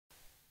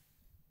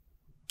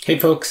Hey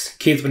folks,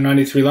 Keith with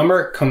 93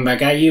 Lumber coming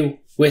back at you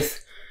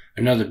with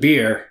another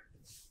beer.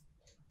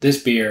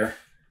 This beer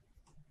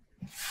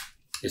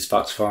is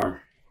Fox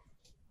Farm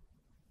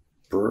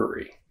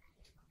Brewery.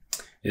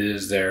 It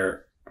is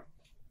their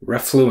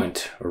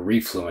Refluent or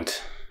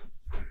Refluent.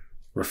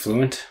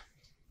 Refluent?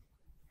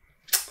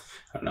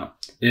 I don't know.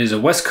 It is a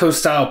West Coast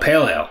style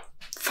pale ale.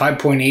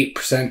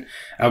 5.8%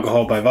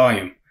 alcohol by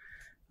volume.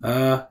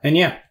 Canned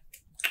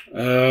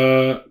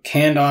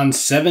on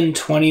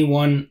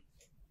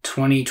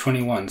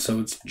 7/21/2021, so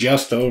it's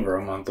just over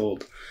a month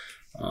old.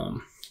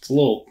 It's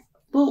still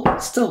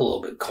a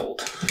little bit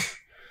cold.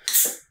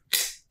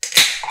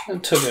 I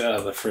took it out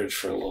of the fridge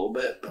for a little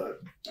bit,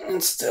 but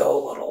it's still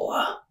a little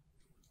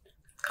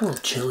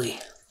chilly.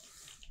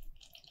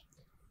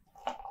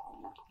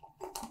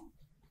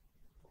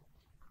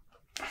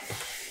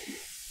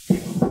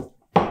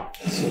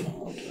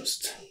 So I'll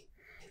just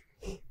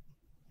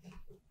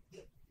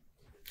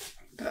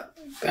that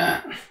like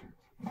that.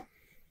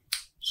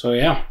 So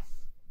yeah.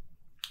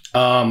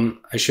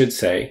 I should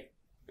say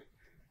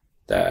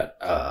that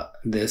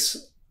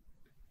this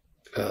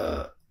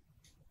it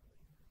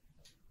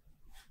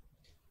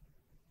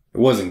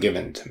wasn't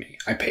given to me.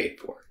 I paid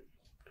for it.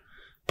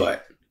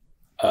 But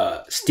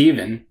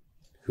Steven,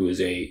 who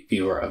is a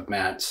viewer of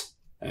Matt's,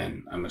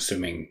 and I'm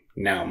assuming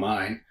now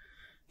mine,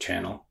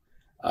 channel,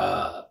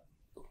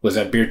 was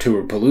at Beer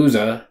Tour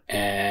Palooza,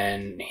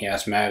 and he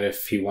asked Matt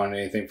if he wanted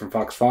anything from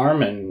Fox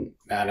Farm, and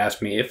Matt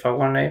asked me if I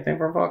wanted anything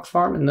from Fox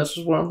Farm, and this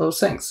was one of those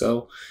things.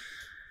 So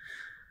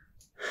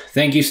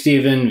thank you,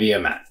 Steven, via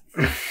Matt,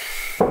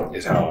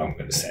 is how I'm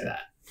going to say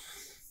that.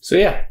 So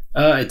yeah,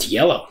 it's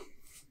yellow.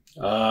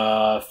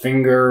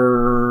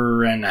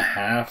 Finger and a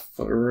half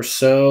or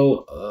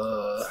so.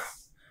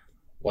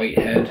 White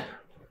head.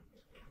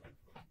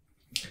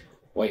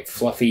 White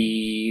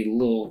fluffy,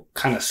 little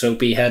kind of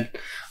soapy head.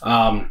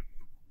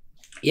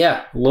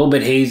 Yeah, a little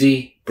bit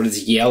hazy, but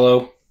it's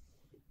yellow.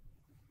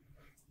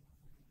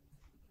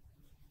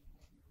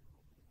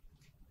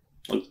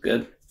 Looks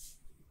good.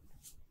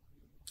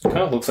 Kind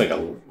of looks like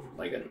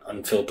an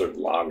unfiltered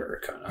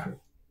lager, kind of.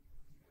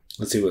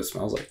 Let's see what it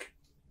smells like.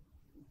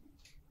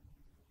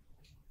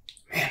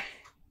 Man.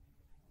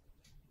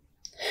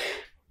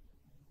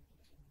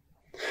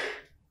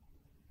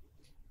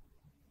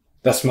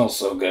 That smells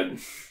so good.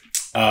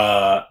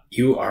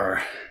 You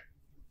are...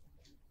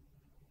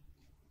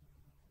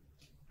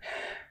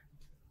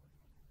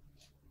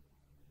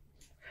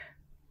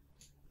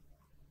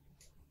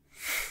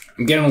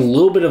 I'm getting a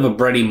little bit of a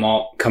bready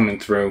malt coming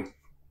through.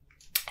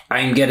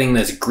 I'm getting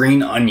this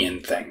green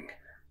onion thing.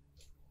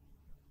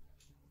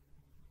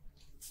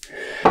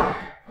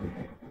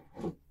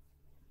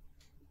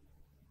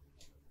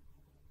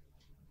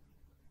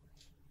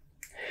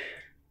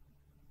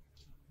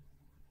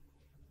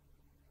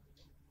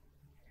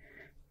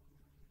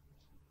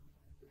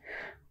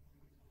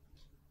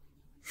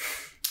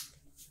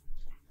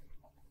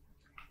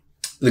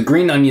 The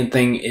green onion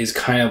thing is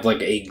kind of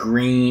like a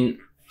green,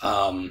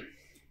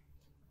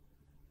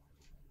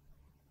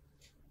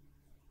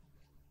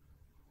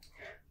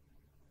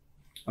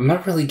 I'm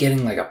not really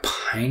getting like a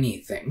piney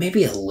thing.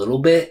 Maybe a little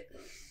bit.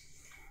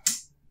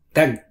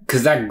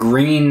 Because that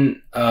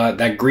green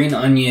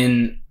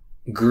onion,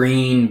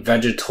 green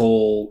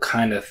vegetal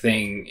kind of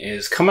thing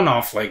is coming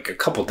off like a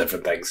couple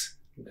different things.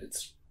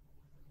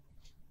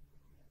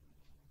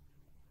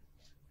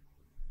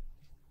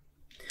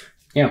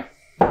 Yeah.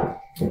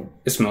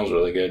 It smells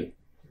really good.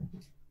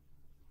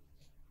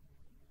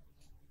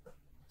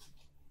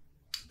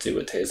 Let's see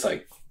what it tastes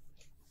like.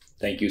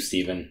 Thank you,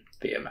 Steven,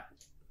 via Matt.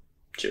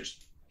 Cheers.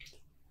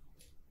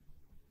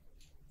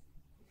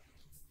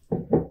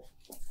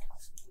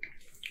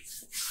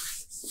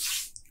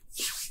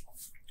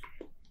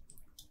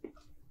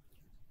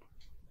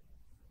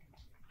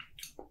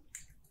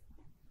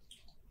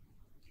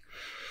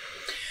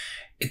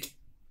 It's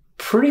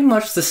pretty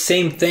much the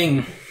same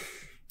thing.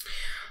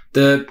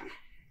 The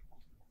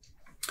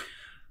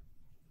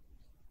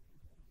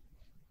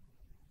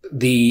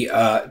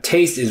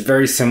taste is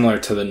very similar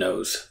to the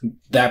nose.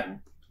 That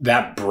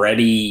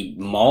bready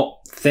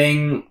malt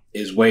thing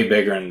is way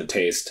bigger in the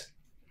taste.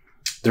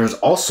 There's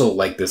also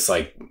like this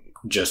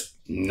just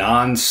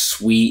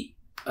non-sweet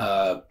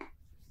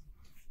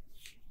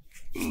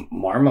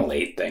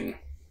marmalade thing.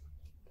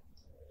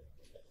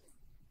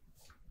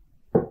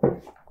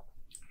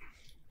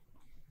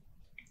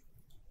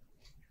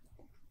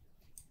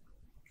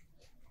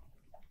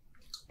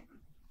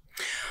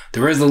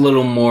 There is a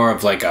little more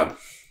of like a...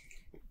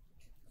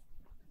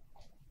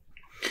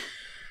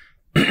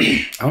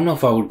 I don't know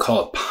if I would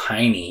call it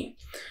piney,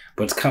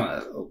 but it's kind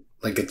of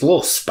like it's a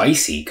little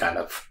spicy, kind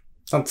of.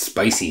 It's not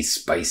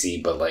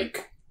spicy, but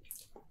like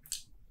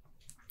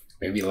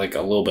maybe like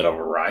a little bit of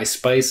a rye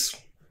spice.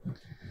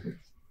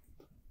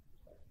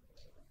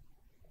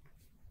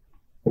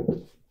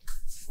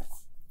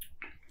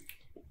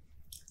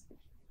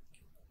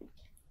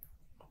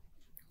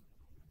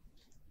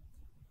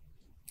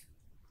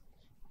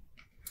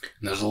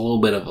 And there's a little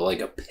bit of like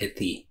a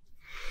pithy,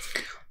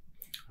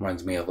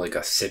 reminds me of like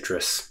a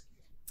citrus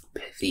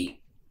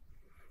pithy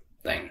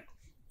thing.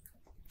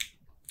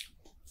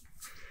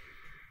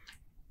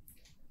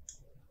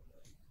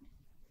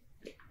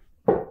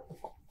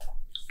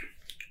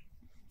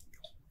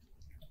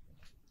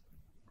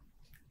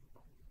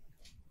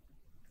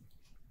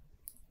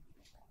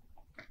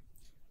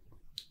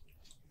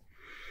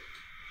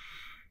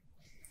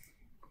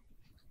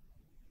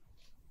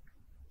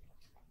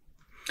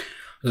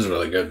 This is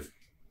really good.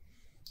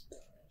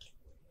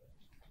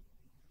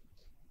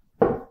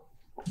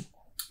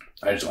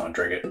 I just want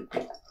to drink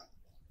it.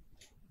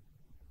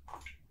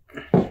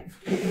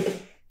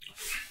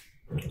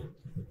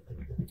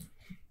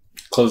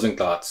 Closing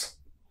thoughts.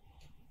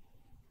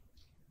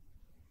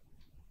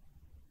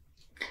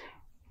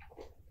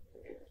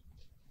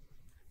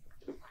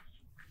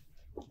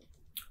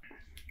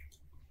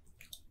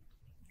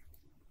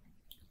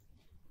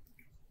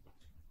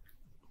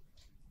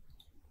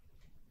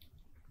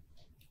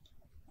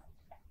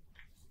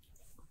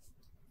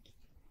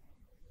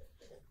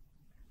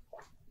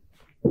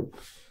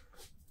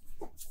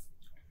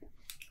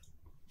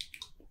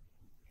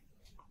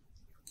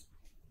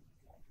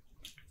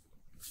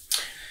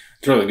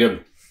 It's really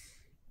good.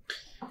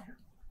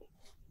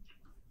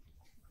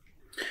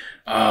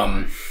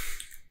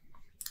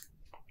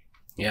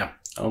 Yeah,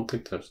 I don't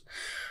think there's.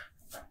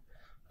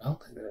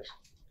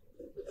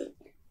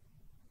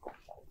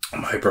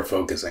 I'm hyper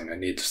focusing. I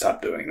need to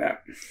stop doing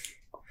that.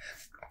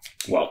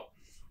 Well,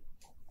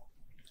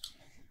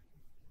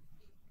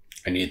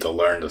 I need to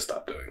learn to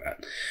stop doing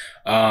that.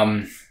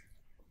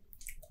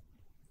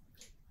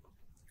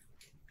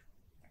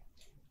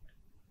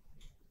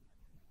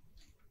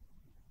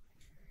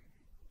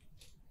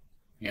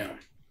 Yeah.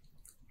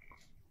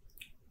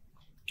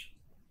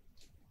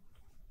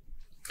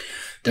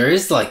 There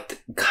is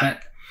like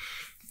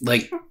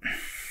like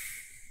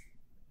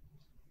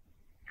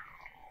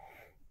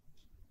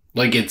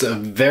it's a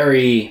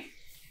very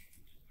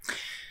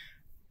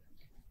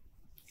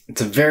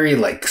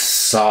like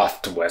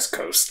soft West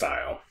Coast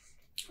style,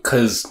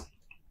 because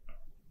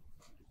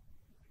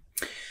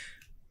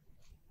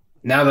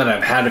now that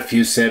I've had a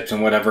few sips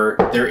and whatever,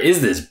 there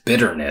is this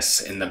bitterness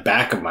in the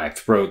back of my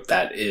throat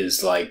that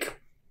is like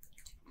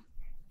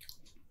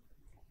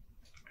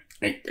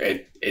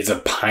it is a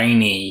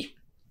piney,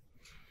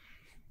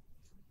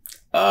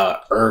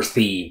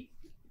 earthy,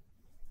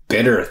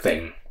 bitter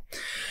thing,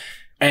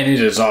 and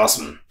it is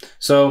awesome.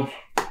 So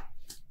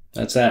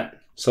that's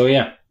that. So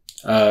yeah,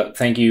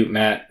 thank you,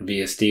 Matt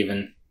via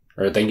Steven,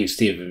 or thank you,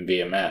 Steven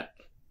via Matt,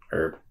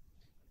 or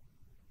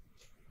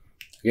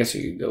I guess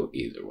you could go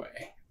either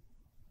way.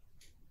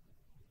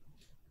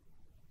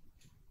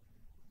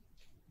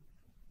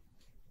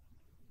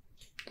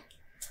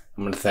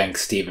 I'm going to thank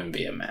Steven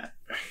via Matt.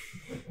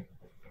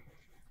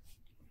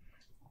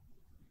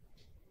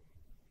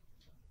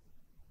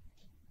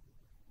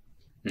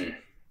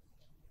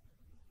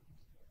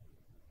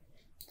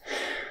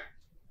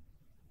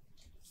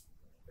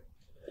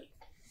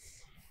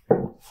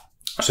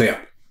 So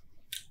yeah,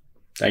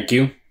 thank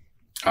you.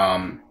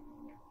 I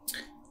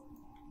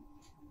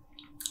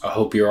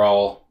hope you're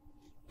all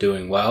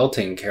doing well,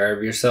 taking care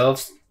of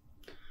yourselves,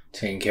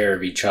 taking care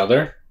of each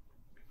other.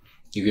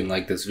 You can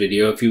like this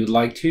video if you would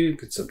like to. You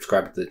can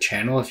subscribe to the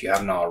channel if you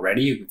haven't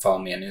already. You can follow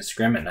me on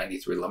Instagram at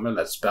 93lumber.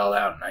 That's spelled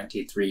out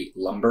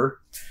 93lumber.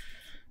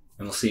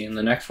 And we'll see you in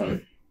the next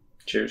one.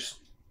 Cheers.